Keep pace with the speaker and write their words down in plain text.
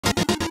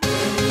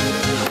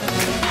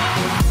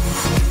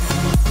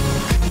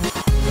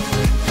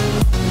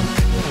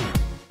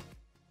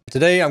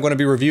Today I'm going to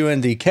be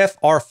reviewing the Kef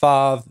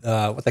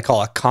R5, what they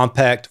call a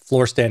compact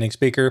floor standing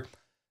speaker.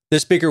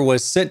 This speaker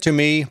was sent to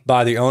me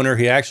by the owner.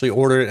 He actually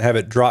ordered it and have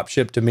it drop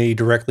shipped to me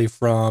directly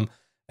from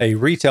a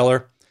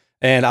retailer.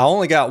 And I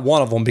only got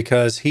one of them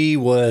because he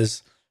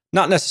was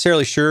not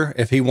necessarily sure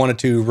if he wanted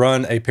to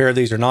run a pair of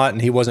these or not.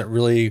 And he wasn't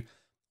really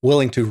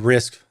willing to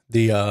risk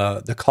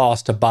the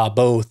cost to buy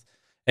both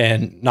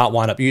and not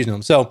wind up using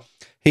them. So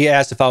he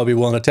asked if I would be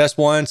willing to test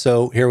one.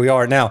 So here we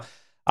are. Now,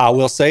 I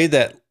will say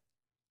that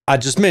I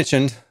just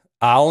mentioned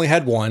I only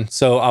had one,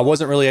 so I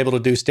wasn't really able to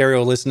do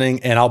stereo listening.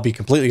 And I'll be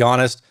completely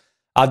honest,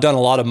 I've done a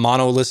lot of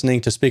mono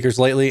listening to speakers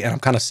lately, and I'm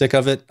kind of sick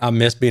of it. I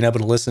miss being able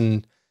to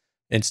listen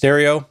in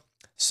stereo.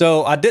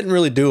 So I didn't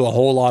really do a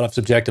whole lot of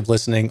subjective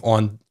listening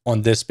on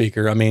this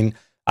speaker. I mean,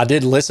 I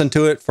did listen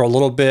to it for a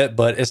little bit,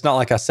 but it's not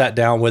like I sat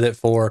down with it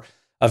for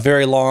a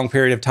very long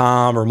period of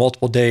time or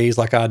multiple days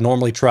like I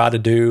normally try to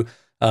do.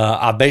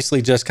 I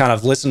basically just kind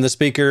of listened to the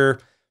speaker,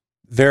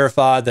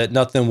 verified that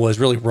nothing was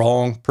really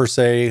wrong per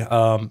se.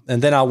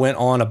 And then I went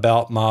on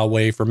about my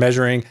way for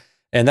measuring.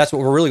 And that's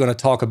what we're really going to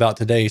talk about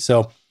today.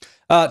 So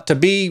to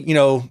be,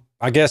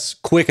 I guess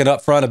quick and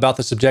upfront about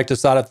the subjective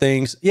side of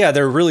things. Yeah,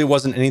 there really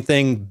wasn't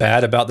anything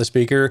bad about the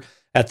speaker.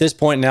 At this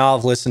point now,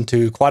 I've listened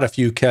to quite a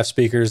few Kef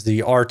speakers, the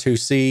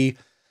R2C,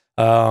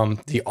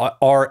 the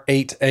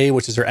R8A,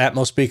 which is their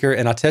Atmos speaker.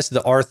 And I tested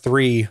the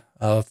R3,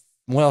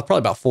 probably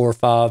about 4 or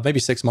 5, maybe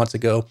 6 months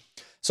ago.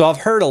 So I've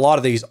heard a lot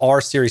of these R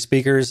series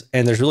speakers,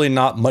 and there's really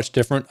not much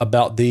different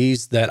about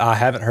these that I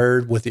haven't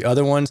heard with the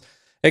other ones,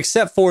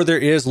 except for there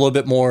is a little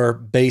bit more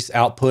bass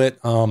output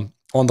on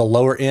the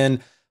lower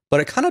end, but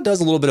it kind of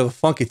does a little bit of a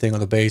funky thing on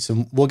the bass,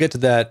 and we'll get to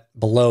that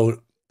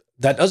below.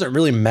 That doesn't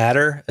really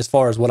matter as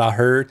far as what I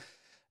heard.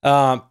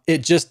 It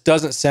just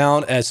doesn't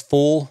sound as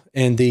full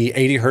in the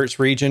 80 hertz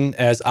region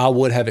as I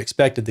would have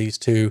expected these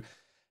to.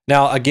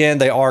 Now, again,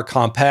 they are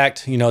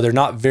compact. They're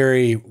not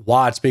very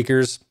wide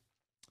speakers.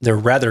 They're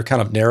rather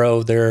kind of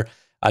narrow. They're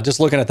just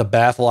looking at the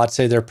baffle, I'd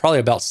say they're probably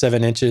about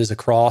 7 inches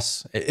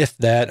across, if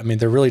that. I mean,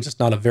 they're really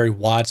just not a very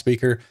wide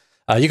speaker.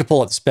 You can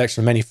pull up the specs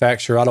from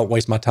manufacturer. I don't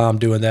waste my time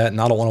doing that,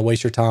 and I don't want to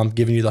waste your time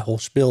giving you the whole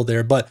spiel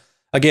there. But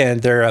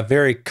again, they're a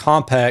very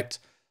compact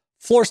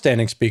floor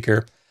standing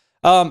speaker.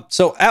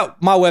 So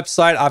at my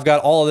website, I've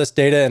got all of this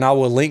data, and I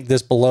will link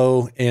this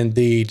below in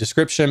the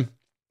description.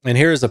 And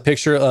here's a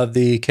picture of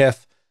the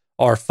Kef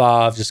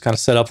R5 just kind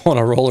of set up on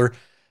a roller.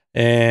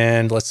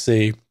 And let's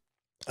see.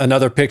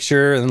 Another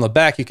picture, and in the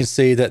back you can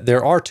see that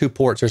there are 2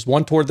 ports. There's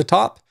one toward the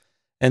top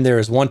and there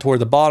is one toward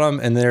the bottom,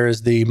 and there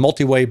is the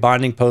multi-way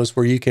binding post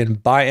where you can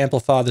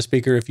bi-amplify the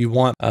speaker if you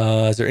want.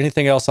 Is there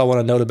anything else I want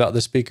to note about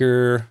the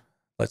speaker?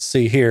 Let's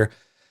see here.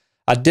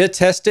 I did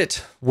test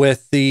it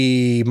with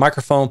the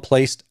microphone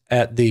placed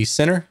at the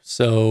center.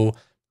 So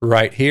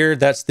right here,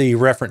 that's the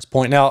reference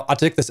point. Now I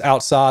took this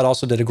outside,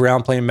 also did a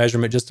ground plane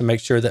measurement just to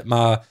make sure that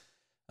my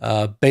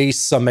bass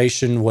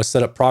summation was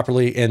set up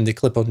properly in the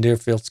Klippo near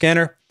field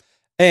scanner.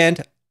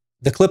 And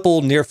the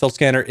Klippo near field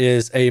scanner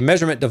is a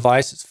measurement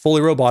device. It's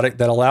fully robotic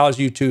that allows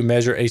you to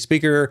measure a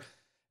speaker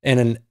in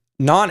a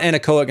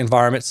non-anechoic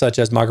environment, such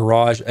as my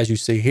garage, as you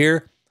see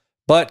here,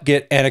 but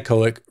get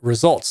anechoic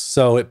results.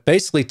 So it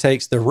basically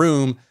takes the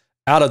room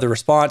out of the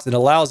response and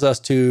allows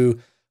us to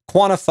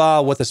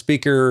quantify what the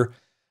speaker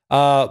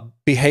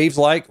behaves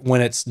like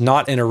when it's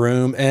not in a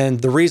room.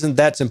 And the reason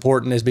that's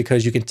important is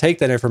because you can take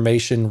that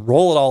information,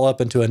 roll it all up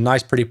into a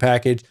nice, pretty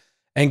package,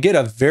 and get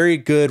a very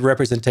good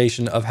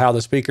representation of how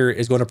the speaker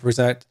is going to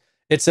present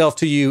itself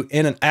to you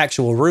in an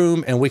actual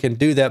room. And we can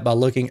do that by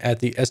looking at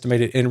the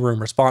estimated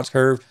in-room response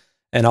curve.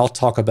 And I'll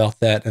talk about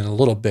that in a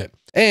little bit.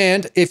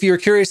 And if you're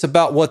curious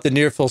about what the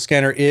near field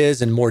scanner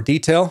is in more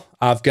detail,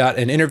 I've got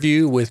an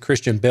interview with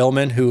Christian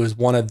Bellman, who is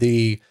one of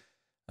the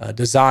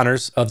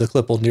designers of the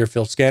Klippo near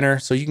field scanner.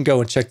 So you can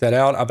go and check that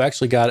out. I've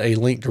actually got a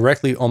link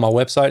directly on my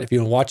website if you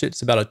want to watch it.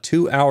 It's about a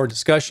 2-hour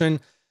discussion,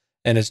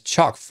 and it's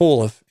chock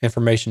full of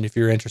information if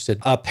you're interested.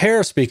 A pair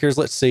of speakers,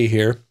 let's see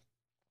here,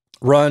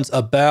 runs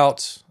about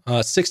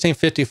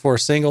 $1,650 for a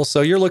single.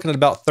 So you're looking at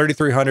about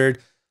 $3,300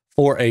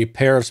 for a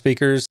pair of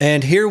speakers.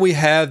 And here we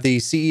have the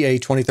CEA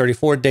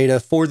 2034 data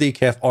for the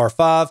Kef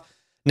R5.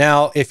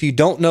 Now, if you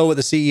don't know what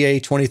the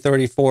CEA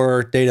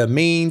 2034 data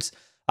means,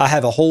 I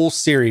have a whole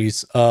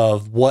series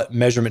of what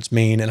measurements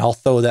mean, and I'll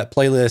throw that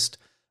playlist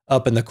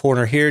up in the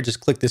corner here.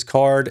 Just click this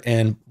card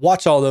and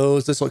watch all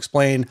those. This will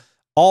explain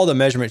all the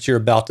measurements you're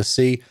about to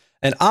see.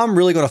 And I'm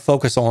really going to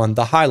focus on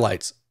the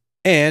highlights.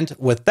 And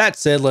with that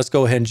said, let's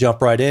go ahead and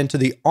jump right into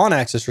the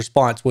on-axis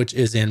response, which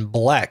is in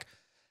black.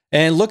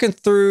 And looking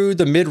through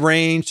the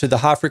mid-range to the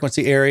high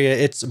frequency area,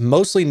 it's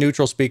mostly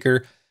neutral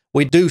speaker.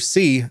 We do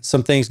see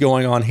some things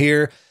going on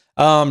here.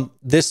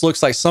 This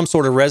looks like some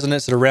sort of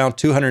resonance at around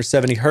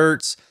 270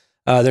 hertz.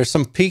 There's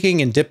some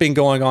peaking and dipping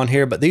going on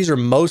here, but these are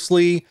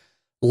mostly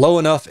low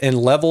enough in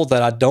level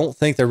that I don't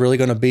think they're really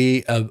going to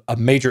be a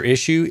major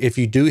issue. If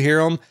you do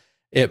hear them,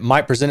 it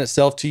might present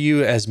itself to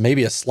you as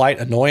maybe a slight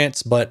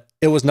annoyance, but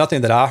it was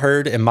nothing that I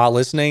heard in my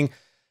listening.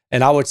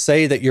 And I would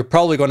say that you're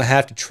probably going to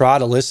have to try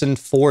to listen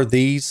for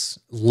these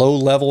low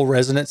level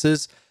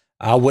resonances.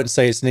 I wouldn't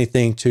say it's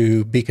anything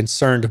to be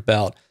concerned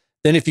about.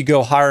 Then if you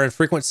go higher in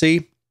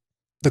frequency,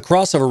 the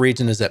crossover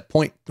region is at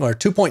 2.9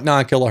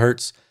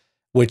 kilohertz,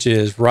 which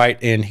is right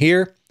in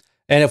here.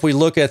 And if we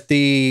look at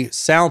the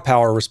sound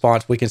power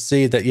response, we can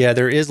see that, yeah,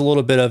 there is a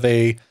little bit of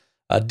a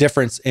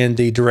difference in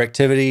the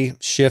directivity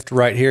shift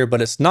right here,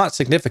 but it's not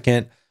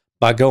significant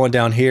by going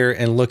down here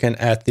and looking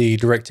at the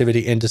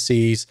directivity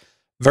indices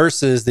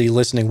versus the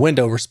listening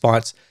window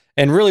response.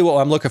 And really what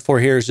I'm looking for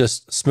here is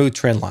just smooth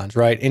trend lines,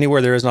 right?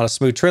 Anywhere there is not a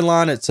smooth trend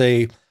line, it's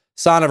a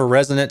sign of a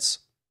resonance,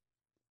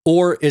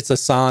 or it's a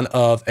sign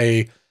of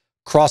a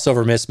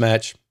crossover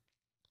mismatch.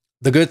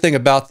 The good thing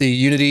about the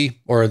the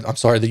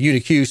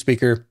UniQ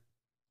speaker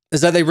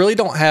is that they really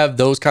don't have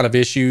those kind of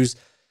issues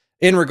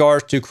in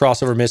regards to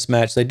crossover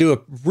mismatch. They do a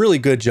really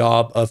good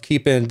job of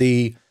keeping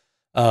the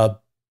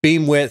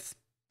beam width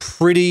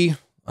pretty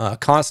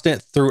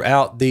constant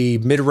throughout the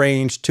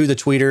mid-range to the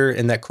tweeter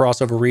in that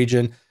crossover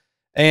region.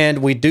 And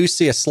we do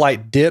see a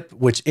slight dip,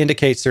 which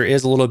indicates there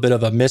is a little bit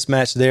of a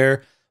mismatch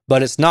there,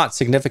 but it's not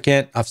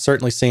significant. I've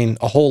certainly seen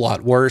a whole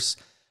lot worse.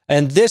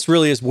 And this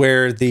really is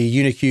where the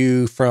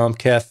UniQ from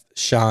Kef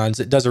shines.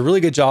 It does a really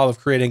good job of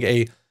creating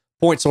a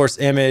point source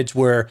image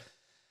where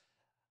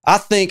I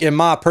think, in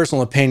my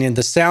personal opinion,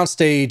 the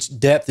soundstage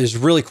depth is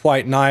really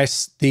quite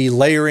nice. The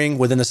layering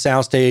within the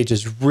soundstage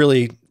is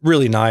really,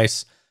 really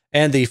nice.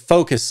 And the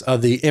focus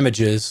of the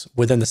images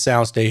within the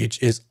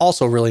soundstage is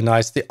also really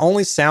nice. The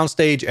only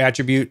soundstage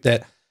attribute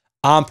that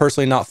I'm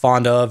personally not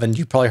fond of, and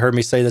you probably heard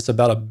me say this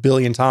about a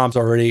billion times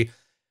already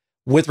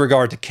with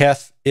regard to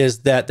Kef, is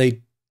that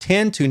they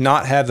tend to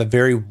not have a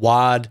very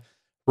wide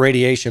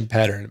radiation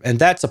pattern. And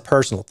that's a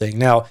personal thing.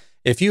 Now,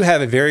 if you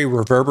have a very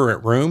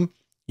reverberant room,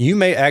 you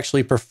may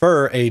actually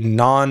prefer a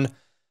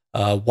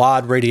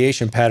non-wide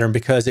radiation pattern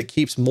because it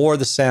keeps more of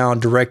the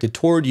sound directed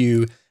toward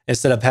you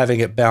instead of having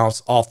it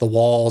bounce off the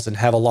walls and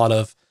have a lot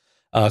of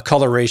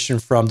coloration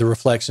from the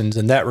reflections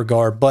in that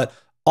regard. But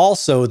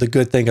also the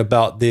good thing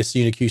about this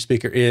UniQ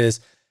speaker is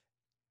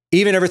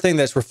even everything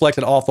that's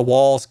reflected off the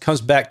walls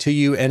comes back to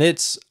you, and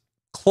it's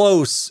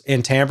close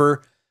in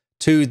timbre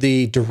to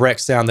the direct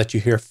sound that you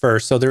hear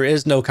first. So there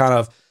is no kind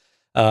of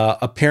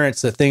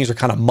appearance that things are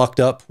kind of mucked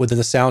up within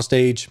the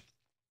soundstage.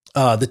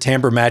 The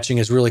timbre matching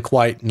is really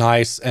quite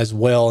nice as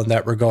well in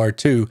that regard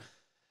too.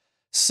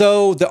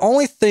 So the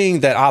only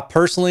thing that I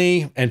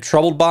personally am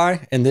troubled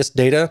by in this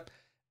data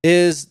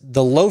is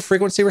the low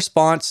frequency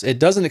response. It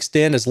doesn't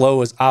extend as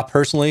low as I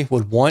personally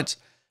would want.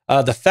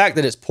 The fact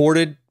that it's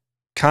ported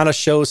kind of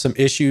shows some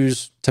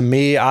issues to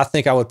me. I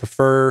think I would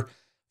prefer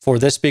for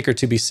this speaker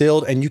to be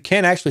sealed, and you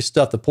can actually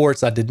stuff the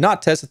ports. I did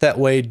not test it that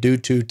way due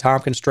to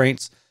time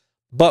constraints,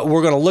 but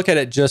we're going to look at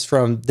it just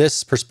from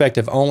this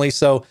perspective only.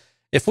 So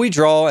if we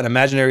draw an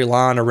imaginary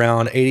line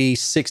around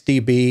 86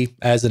 dB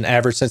as an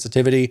average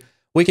sensitivity,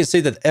 we can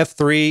see that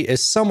F3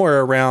 is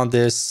somewhere around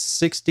this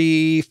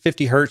 60,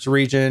 50 hertz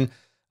region.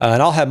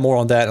 And I'll have more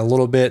on that in a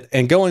little bit.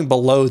 And going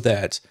below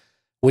that,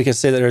 we can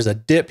see that there's a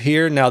dip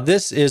here. Now,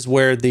 this is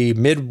where the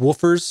mid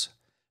woofers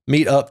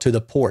meet up to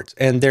the port.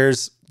 And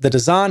there's the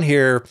design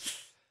here.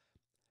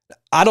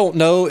 I don't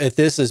know if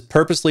this is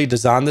purposely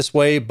designed this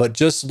way, but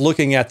just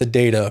looking at the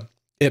data,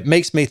 it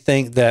makes me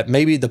think that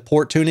maybe the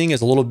port tuning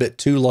is a little bit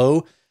too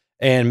low.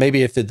 And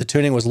maybe if the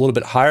tuning was a little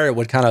bit higher, it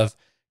would kind of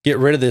get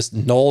rid of this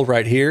null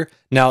right here.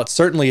 Now, it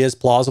certainly is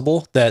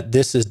plausible that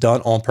this is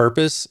done on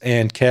purpose,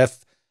 and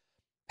Kef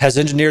has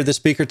engineered the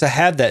speaker to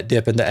have that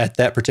dip at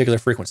that particular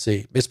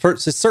frequency. It's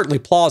certainly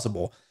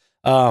plausible,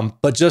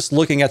 but just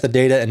looking at the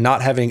data and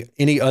not having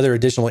any other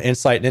additional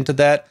insight into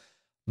that,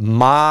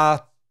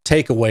 my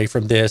takeaway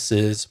from this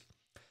is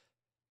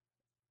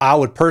I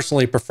would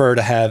personally prefer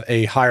to have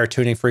a higher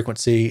tuning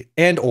frequency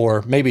and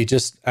or maybe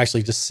just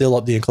seal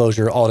up the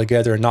enclosure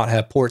altogether and not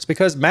have ports,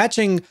 because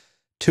matching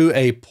to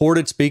a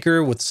ported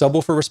speaker with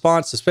subwoofer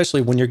response,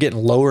 especially when you're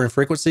getting lower in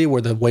frequency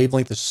where the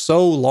wavelength is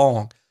so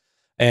long,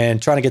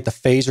 and trying to get the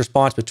phase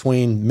response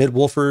between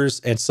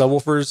mid-woofers and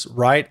subwoofers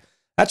right,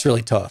 that's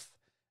really tough.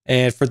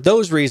 And for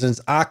those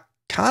reasons, I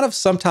kind of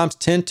sometimes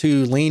tend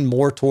to lean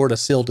more toward a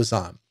sealed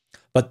design.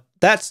 But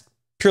that's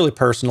purely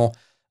personal.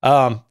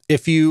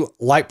 If you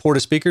like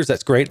ported speakers,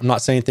 that's great. I'm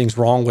not saying anything's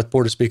wrong with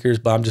ported speakers,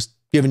 but I'm just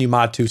giving you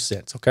my 2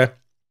 cents, okay?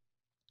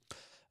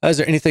 Is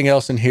there anything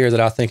else in here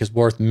that I think is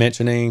worth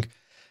mentioning?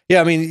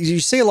 Yeah, I mean,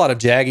 you see a lot of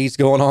jaggies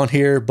going on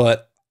here,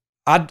 but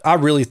I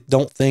really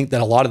don't think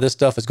that a lot of this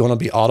stuff is going to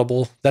be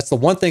audible. That's the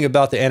one thing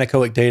about the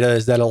anechoic data,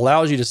 is that it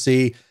allows you to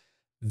see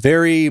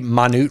very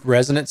minute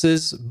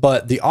resonances,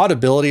 but the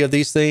audibility of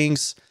these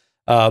things,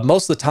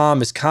 most of the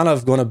time is kind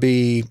of going to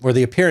be, or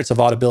the appearance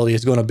of audibility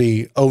is going to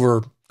be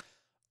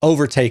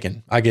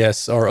overtaken, I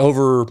guess, or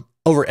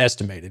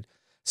overestimated.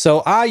 So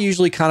I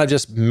usually kind of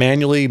just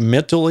mentally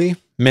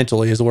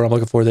is the word I'm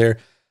looking for there,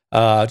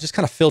 just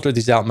kind of filter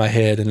these out in my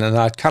head, and then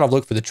I kind of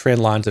look for the trend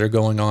lines that are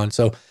going on.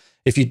 So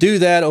if you do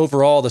that,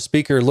 overall, the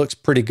speaker looks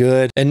pretty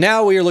good. And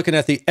now we are looking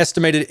at the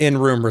estimated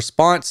in-room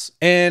response.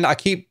 And I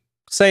keep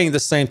saying the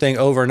same thing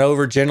over and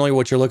over. Generally,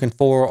 what you're looking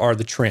for are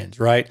the trends,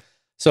 right?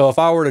 So if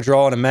I were to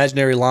draw an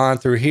imaginary line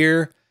through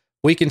here,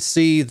 we can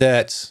see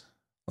that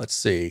let's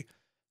see,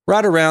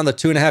 right around the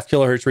 2.5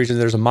 kilohertz region,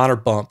 there's a minor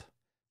bump.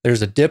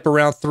 There's a dip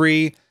around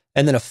 3,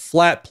 and then a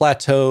flat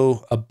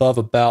plateau above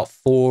about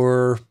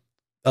 4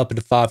 up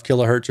into 5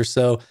 kilohertz or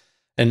so.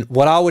 And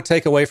what I would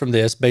take away from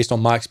this, based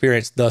on my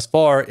experience thus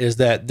far, is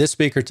that this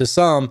speaker to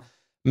some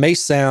may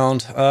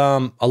sound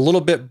a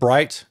little bit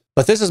bright,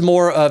 but this is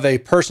more of a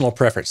personal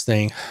preference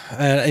thing.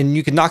 And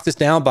you can knock this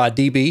down by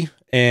dB,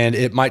 and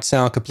it might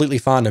sound completely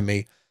fine to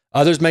me.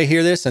 Others may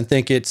hear this and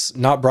think it's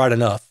not bright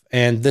enough.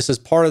 And this is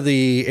part of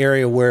the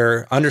area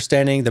where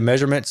understanding the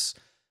measurements,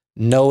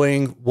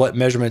 knowing what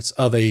measurements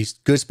of a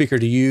good speaker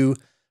to you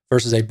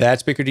versus a bad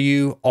speaker to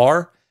you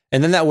are,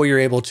 and then that way you're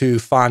able to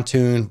fine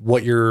tune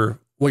what you're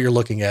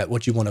looking at,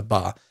 what you want to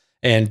buy.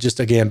 And just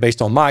again,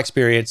 based on my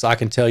experience, I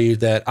can tell you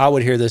that I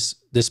would hear this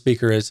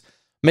speaker as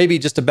maybe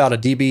just about a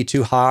dB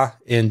too high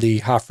in the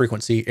high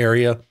frequency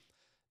area.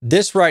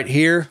 This right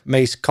here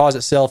may cause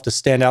itself to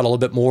stand out a little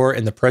bit more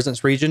in the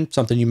presence region,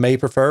 something you may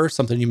prefer,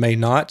 something you may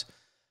not.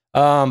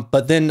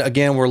 But then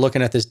again, we're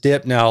looking at this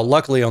dip. Now,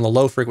 luckily on the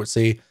low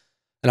frequency,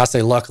 and I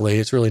say luckily,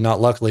 it's really not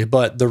luckily,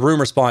 but the room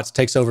response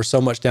takes over so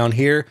much down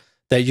here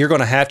that you're going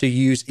to have to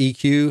use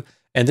EQ,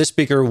 and this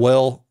speaker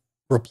will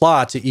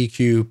reply to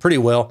EQ pretty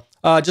well.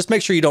 Just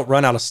make sure you don't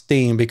run out of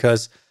steam,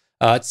 because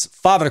it's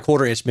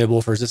 5.25 inch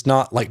mid-woofers. It's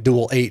not like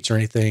dual 8s or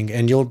anything,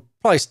 and you'll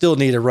probably still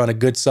need to run a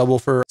good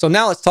subwoofer. So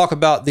now let's talk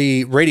about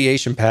the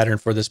radiation pattern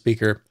for the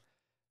speaker.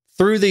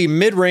 Through the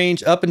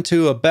mid-range up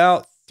into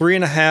about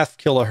 3.5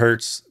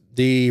 kilohertz,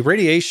 the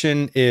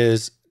radiation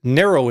is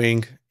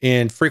narrowing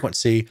in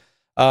frequency,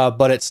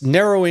 but it's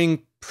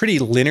narrowing pretty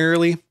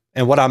linearly.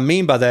 And what I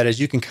mean by that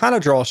is you can kind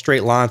of draw a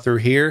straight line through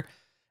here,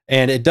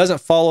 and it doesn't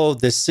follow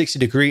this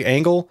 60-degree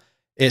angle.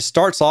 It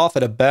starts off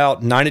at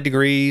about 90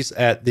 degrees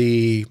at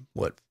the,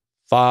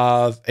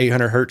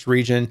 800 hertz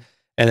region,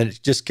 and then it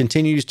just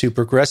continues to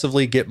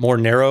progressively get more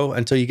narrow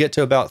until you get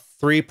to about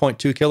 3.2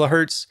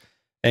 kilohertz,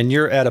 and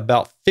you're at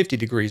about 50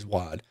 degrees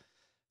wide.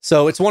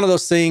 So it's one of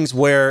those things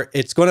where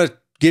it's going to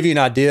give you an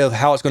idea of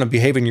how it's going to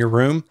behave in your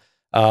room.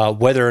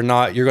 Whether or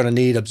not you're going to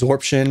need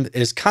absorption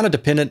is kind of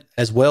dependent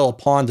as well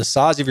upon the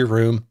size of your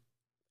room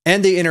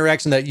and the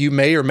interaction that you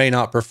may or may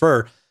not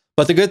prefer.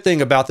 But the good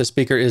thing about this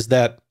speaker is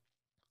that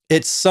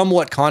it's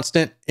somewhat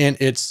constant in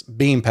its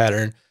beam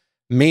pattern,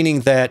 meaning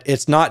that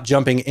it's not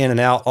jumping in and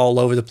out all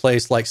over the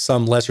place like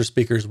some lesser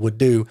speakers would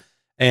do.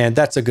 And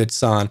that's a good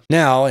sign.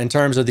 Now, in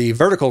terms of the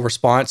vertical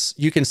response,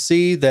 you can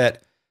see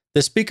that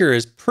the speaker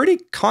is pretty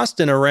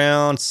constant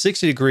around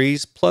 60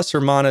 degrees, plus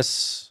or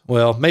minus,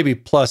 well, maybe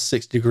plus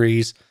 60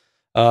 degrees.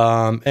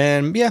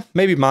 And yeah,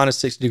 maybe minus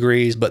 60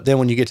 degrees. But then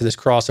when you get to this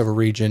crossover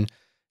region,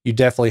 you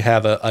definitely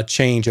have a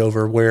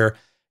changeover where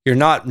you're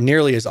not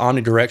nearly as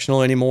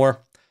omnidirectional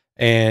anymore.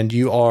 And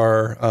you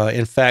are,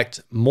 in fact,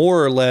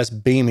 more or less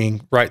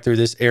beaming right through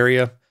this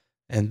area.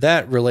 And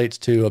that relates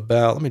to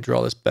about, let me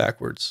draw this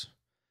backwards.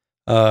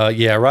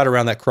 Yeah, right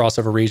around that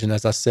crossover region,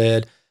 as I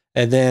said.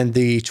 And then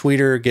the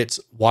tweeter gets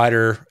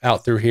wider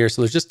out through here.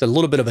 So there's just a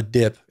little bit of a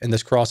dip in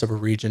this crossover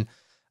region.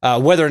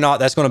 Whether or not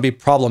that's going to be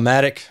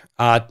problematic,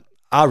 I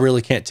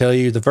really can't tell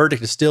you. The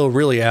verdict is still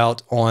really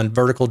out on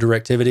vertical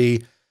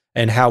directivity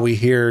and how we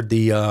hear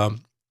the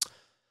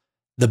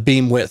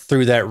beam width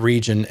through that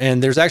region.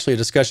 And there's actually a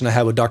discussion I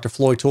had with Dr.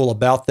 Floyd Toole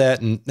about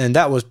that. And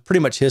that was pretty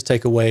much his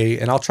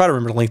takeaway. And I'll try to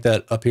remember to link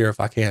that up here if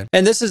I can.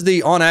 And this is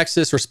the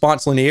on-axis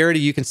response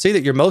linearity. You can see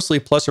that you're mostly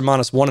plus or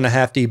minus 1.5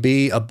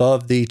 dB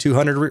above the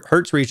 200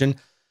 hertz region.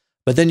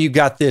 But then you've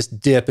got this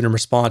dip in a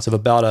response of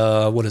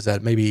about what is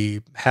that?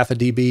 Maybe half a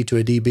dB to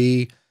a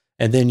dB.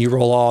 And then you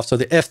roll off. So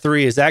the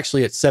F3 is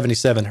actually at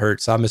 77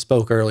 hertz. I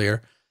misspoke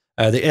earlier.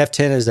 The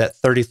F10 is at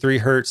 33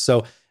 hertz.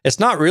 So it's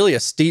not really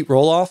a steep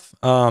roll off.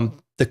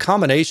 The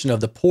combination of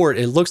the port,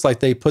 it looks like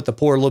they put the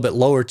port a little bit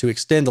lower to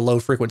extend the low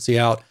frequency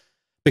out,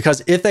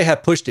 because if they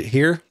had pushed it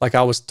here, like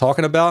I was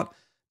talking about,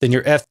 then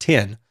your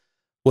F10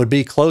 would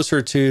be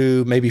closer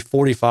to maybe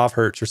 45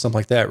 hertz or something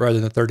like that rather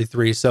than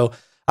 33. So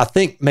I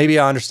think maybe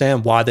I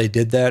understand why they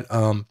did that.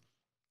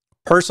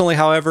 Personally,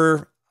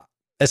 however,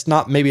 it's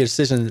not maybe a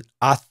decision that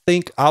I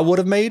think I would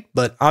have made,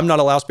 but I'm not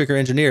a loudspeaker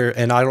engineer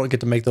and I don't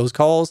get to make those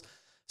calls.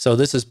 So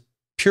this is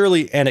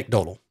purely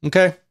anecdotal.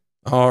 Okay.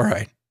 All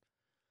right.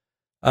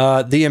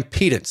 The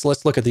impedance.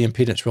 Let's look at the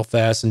impedance real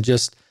fast and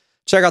just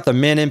check out the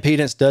min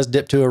impedance. Does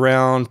dip to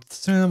around,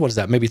 what is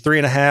that? Maybe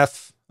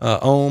 3.5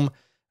 ohm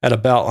at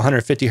about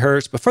 150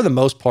 hertz. But for the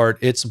most part,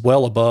 it's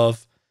well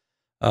above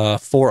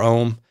 4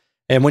 ohm.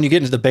 And when you get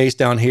into the bass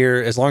down here,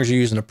 as long as you're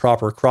using a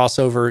proper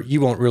crossover, you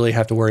won't really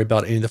have to worry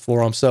about any of the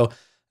 4 ohm. So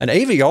an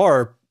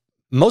AVR,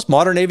 most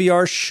modern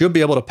AVRs should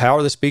be able to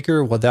power the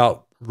speaker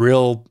without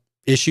real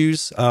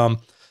issues.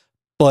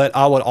 But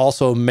I would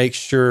also make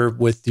sure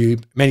with the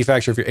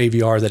manufacturer of your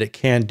AVR that it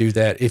can do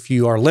that if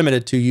you are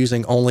limited to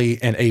using only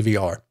an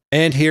AVR.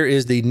 And here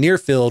is the near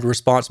field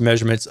response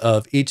measurements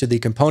of each of the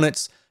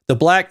components. The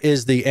black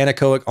is the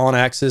anechoic on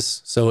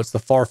axis, so it's the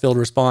far field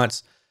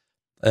response.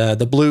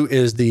 The blue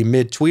is the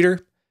mid tweeter.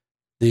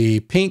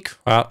 The pink,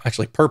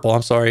 actually purple,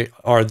 I'm sorry,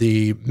 are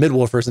the mid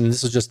woofers, and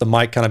this is just the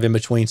mic kind of in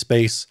between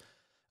space.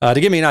 to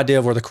give me an idea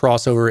of where the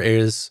crossover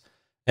is.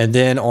 And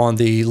then on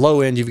the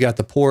low end, you've got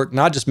the port. And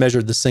I just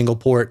measured the single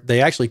port.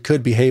 They actually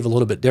could behave a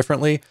little bit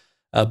differently.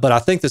 But I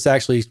think this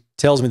actually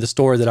tells me the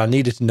story that I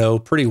needed to know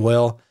pretty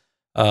well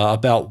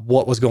about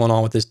what was going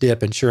on with this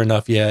dip. And sure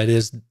enough, yeah, it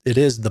is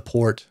the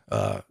port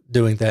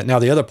doing that. Now,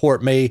 the other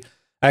port may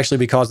actually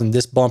be causing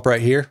this bump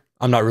right here.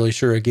 I'm not really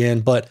sure again,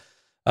 but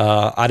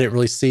I didn't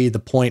really see the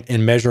point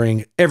in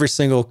measuring every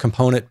single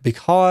component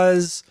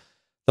because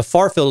the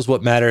far field is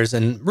what matters.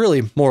 And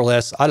really, more or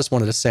less, I just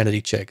wanted to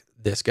sanity check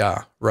this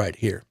guy right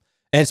here.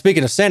 And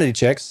speaking of sanity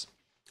checks,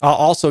 I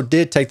also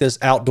did take this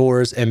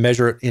outdoors and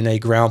measure it in a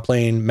ground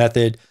plane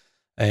method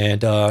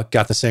and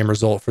got the same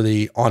result for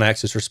the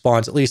on-axis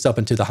response, at least up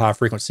into the high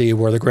frequency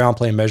where the ground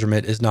plane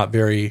measurement is not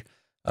very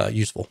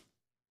useful.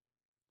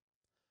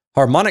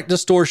 Harmonic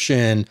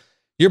distortion.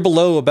 You're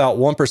below about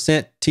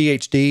 1%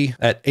 THD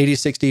at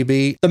 86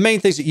 dB. The main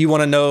things that you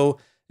want to know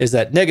is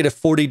that negative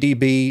 40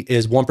 dB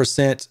is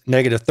 1%,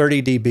 negative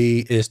 30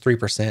 dB is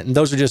 3%. And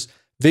those are just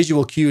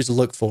visual cues to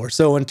look for.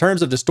 So in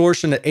terms of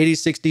distortion at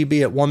 86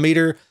 dB at 1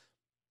 meter,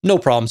 no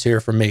problems here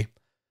for me.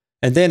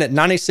 And then at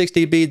 96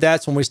 dB,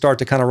 that's when we start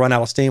to kind of run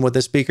out of steam with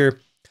this speaker.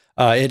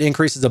 It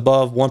increases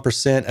above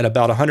 1% at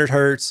about 100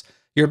 hertz.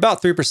 You're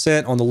about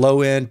 3% on the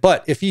low end.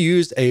 But if you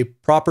used a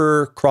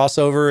proper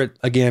crossover,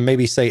 again,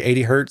 maybe say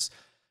 80 hertz,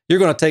 you're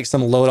going to take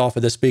some load off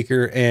of this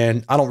speaker.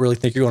 And I don't really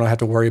think you're going to have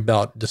to worry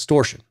about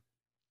distortion.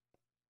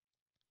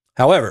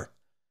 However,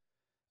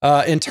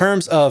 in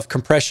terms of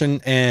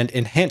compression and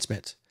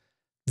enhancement,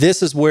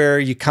 this is where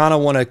you kind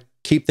of want to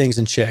keep things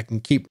in check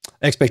and keep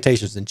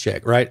expectations in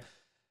check, right?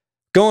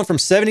 Going from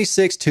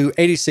 76 to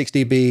 86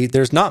 dB,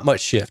 there's not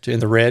much shift in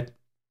the red.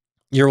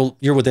 You're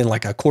within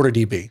like a quarter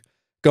dB.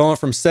 Going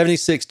from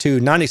 76 to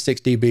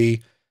 96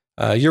 dB,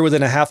 you're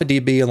within a half a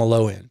dB on the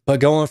low end. But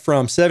going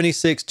from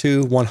 76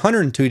 to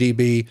 102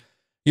 dB,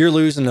 you're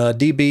losing a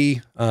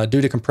dB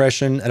due to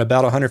compression at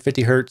about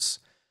 150 hertz.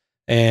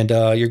 And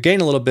you're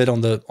gaining a little bit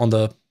on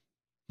the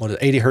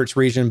 80 hertz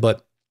region,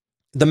 but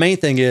the main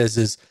thing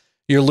is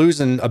you're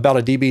losing about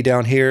a dB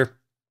down here,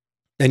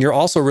 and you're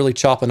also really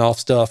chopping off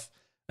stuff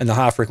in the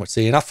high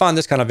frequency. And I find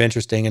this kind of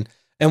interesting.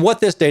 And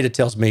what this data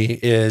tells me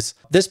is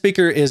this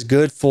speaker is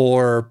good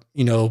for,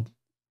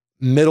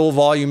 middle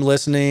volume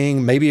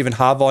listening, maybe even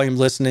high volume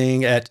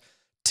listening at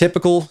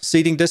typical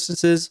seating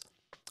distances.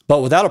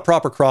 But without a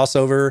proper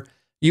crossover,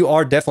 you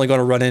are definitely going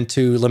to run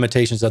into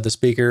limitations of the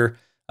speaker.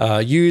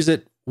 Use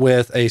it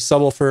with a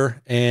subwoofer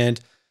and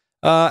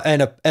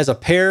as a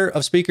pair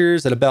of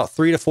speakers at about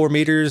 3 to 4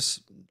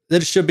 meters,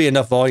 there should be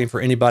enough volume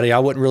for anybody. I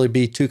wouldn't really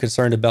be too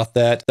concerned about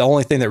that. The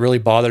only thing that really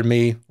bothered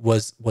me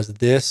was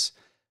this.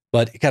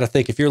 But you got to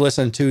think, if you're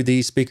listening to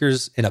these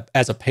speakers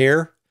as a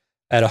pair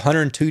at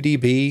 102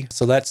 dB,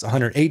 so that's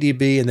 108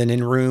 dB, and then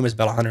in room is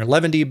about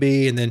 111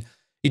 dB, and then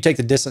you take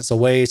the distance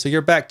away, so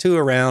you're back to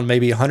around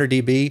maybe 100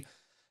 dB.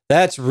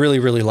 That's really,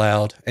 really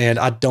loud, and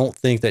I don't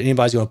think that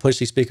anybody's going to push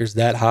these speakers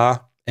that high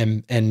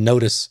and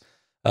notice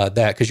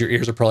that, because your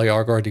ears are probably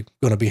already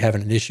going to be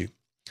having an issue.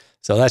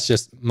 So that's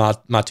just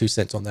my 2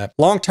 cents on that.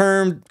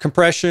 Long-term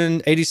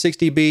compression, 86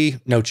 dB,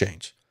 no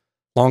change.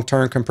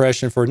 Long-term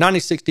compression for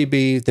 96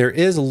 dB, there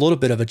is a little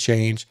bit of a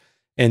change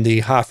in the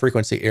high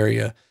frequency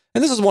area.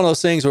 And this is one of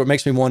those things where it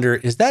makes me wonder,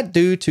 is that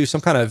due to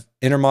some kind of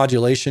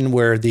intermodulation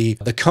where the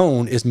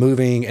cone is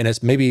moving and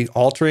it's maybe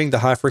altering the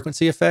high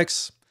frequency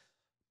effects?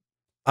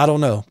 I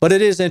don't know, but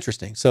it is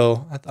interesting.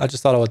 So I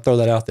just thought I would throw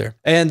that out there.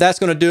 And that's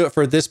going to do it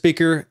for this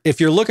speaker. If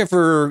you're looking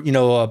for,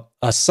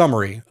 a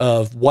summary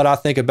of what I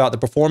think about the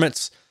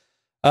performance,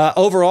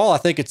 overall, I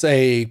think it's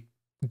a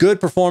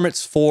good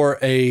performance for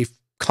a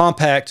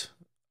compact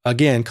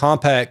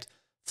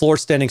floor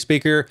standing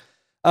speaker.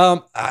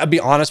 I'll be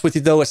honest with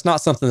you though, it's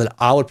not something that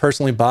I would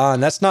personally buy.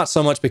 And that's not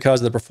so much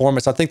because of the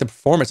performance. I think the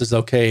performance is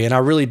okay. And I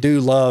really do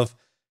love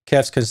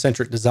Kef's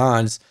concentric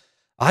designs.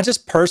 I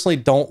just personally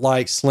don't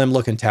like slim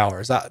looking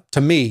towers.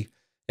 To me,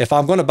 if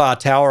I'm going to buy a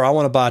tower, I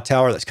want to buy a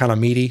tower that's kind of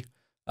meaty.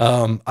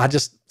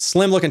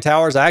 Slim looking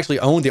towers. I actually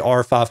owned the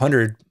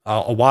R500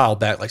 a while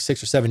back, like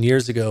 6 or 7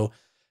 years ago,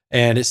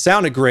 and it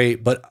sounded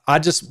great, but I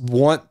just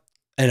want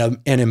an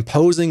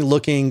imposing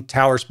looking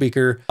tower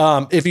speaker.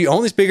 If you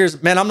own these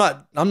speakers, man, I'm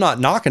not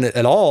knocking it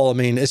at all. I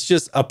mean, it's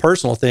just a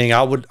personal thing.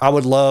 I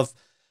would love,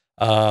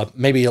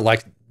 maybe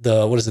like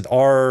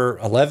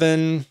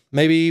R11,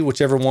 maybe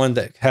whichever one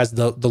that has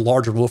the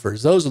larger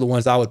woofers. Those are the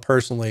ones I would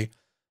personally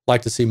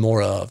like to see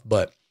more of.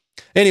 But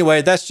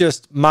anyway, that's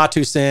just my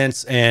 2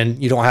 cents,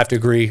 and you don't have to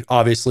agree,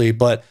 obviously,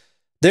 but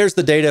there's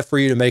the data for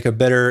you to make a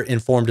better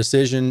informed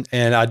decision.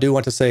 And I do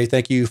want to say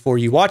thank you for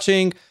you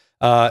watching.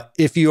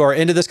 If you are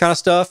into this kind of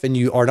stuff and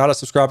you are not a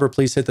subscriber,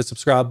 please hit the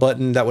subscribe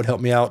button. That would help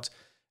me out.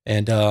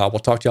 And we'll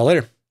talk to y'all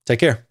later. Take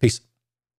care. Peace.